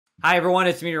Hi, everyone.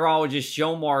 It's meteorologist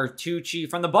Joe Martucci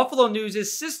from the Buffalo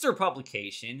News' sister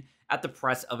publication at the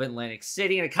Press of Atlantic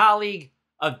City and a colleague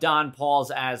of Don Paul's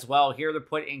as well. Here to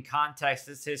put in context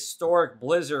this historic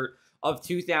blizzard of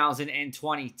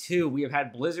 2022. We have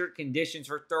had blizzard conditions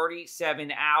for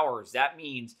 37 hours. That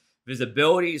means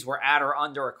visibilities were at or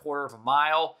under a quarter of a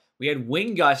mile. We had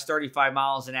wind gusts 35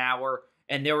 miles an hour,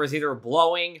 and there was either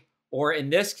blowing or,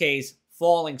 in this case,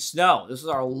 falling snow. This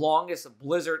was our longest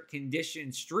blizzard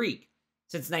condition streak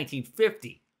since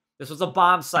 1950. This was a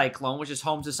bomb cyclone, which is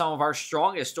home to some of our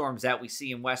strongest storms that we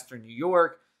see in western New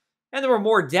York. And there were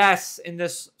more deaths in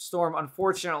this storm,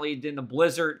 unfortunately, than the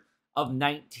blizzard of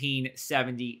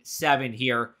 1977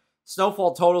 here.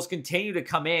 Snowfall totals continue to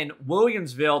come in.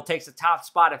 Williamsville takes the top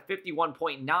spot at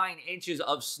 51.9 inches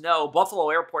of snow. Buffalo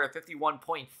Airport at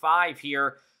 51.5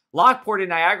 here. Lockport in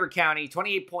Niagara County,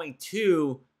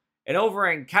 28.2. And over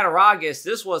in Cattaraugus,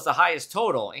 this was the highest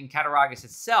total in Cattaraugus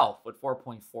itself with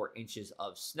 4.4 inches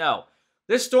of snow.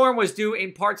 This storm was due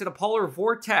in part to the polar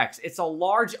vortex. It's a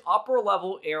large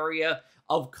upper-level area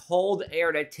of cold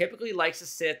air that typically likes to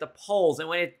sit at the poles. And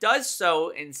when it does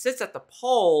so and sits at the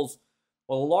poles,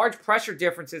 well, large pressure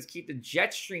differences keep the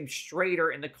jet stream straighter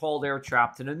in the cold air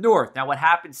trapped to the north. Now, what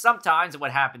happens sometimes, and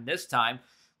what happened this time,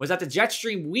 was that the jet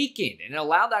stream weakened and it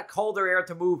allowed that colder air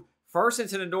to move first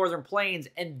into the northern plains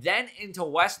and then into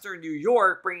western New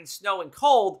York, bringing snow and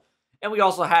cold. And we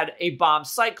also had a bomb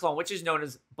cyclone, which is known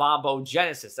as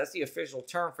bombogenesis. That's the official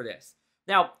term for this.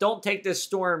 Now, don't take this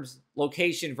storm's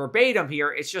location verbatim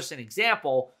here. It's just an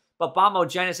example. But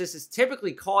bombogenesis is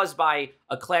typically caused by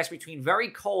a clash between very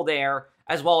cold air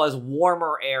as well as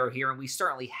warmer air here. And we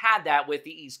certainly had that with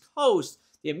the East Coast,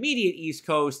 the immediate East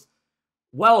Coast,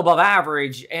 well above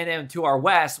average, and then to our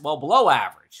west, well below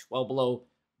average, well below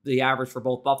the average for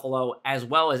both Buffalo as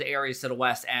well as areas to the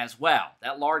west as well.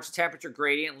 That large temperature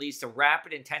gradient leads to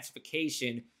rapid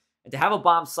intensification. And to have a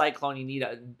bomb cyclone, you need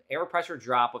an air pressure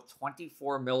drop of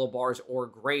 24 millibars or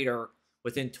greater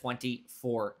within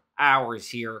 24 hours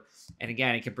here. And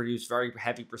again, it can produce very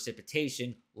heavy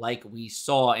precipitation like we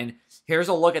saw. And here's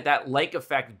a look at that lake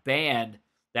effect band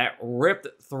that ripped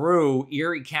through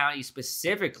Erie County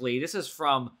specifically. This is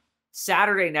from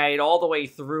Saturday night all the way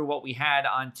through what we had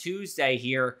on Tuesday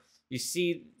here. You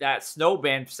see that snow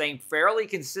band staying fairly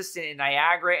consistent in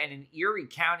Niagara and in Erie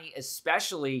County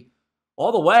especially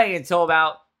all the way until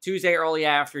about Tuesday early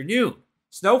afternoon.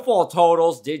 Snowfall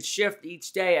totals did shift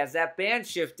each day as that band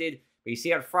shifted. But you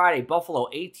see on Friday, Buffalo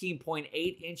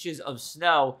 18.8 inches of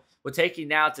snow. We'll take you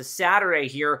now to Saturday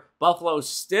here. Buffalo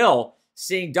still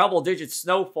seeing double-digit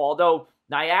snowfall, though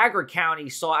Niagara County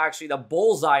saw actually the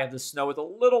bullseye of the snow with a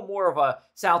little more of a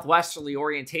southwesterly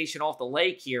orientation off the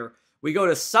lake here. We go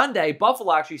to Sunday.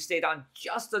 Buffalo actually stayed on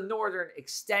just the northern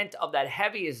extent of that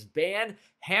heaviest band.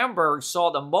 Hamburg saw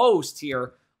the most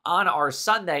here on our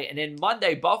Sunday. And then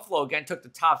Monday, Buffalo again took the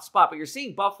top spot. But you're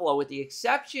seeing Buffalo, with the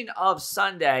exception of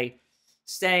Sunday,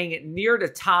 staying near the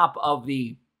top of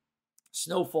the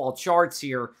snowfall charts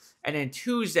here. And then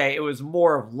Tuesday, it was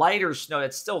more of lighter snow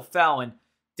that still fell and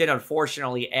did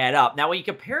unfortunately add up. Now, when you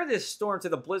compare this storm to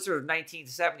the blizzard of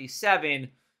 1977,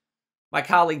 my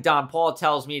colleague Don Paul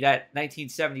tells me that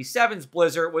 1977's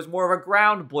blizzard was more of a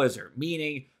ground blizzard,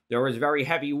 meaning there was very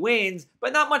heavy winds,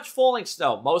 but not much falling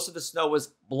snow. Most of the snow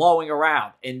was blowing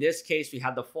around. In this case, we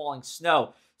had the falling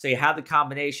snow. So you have the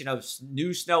combination of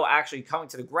new snow actually coming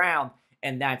to the ground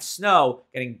and that snow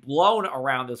getting blown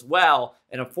around as well,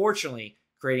 and unfortunately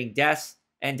creating deaths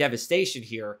and devastation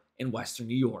here in western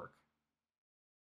New York.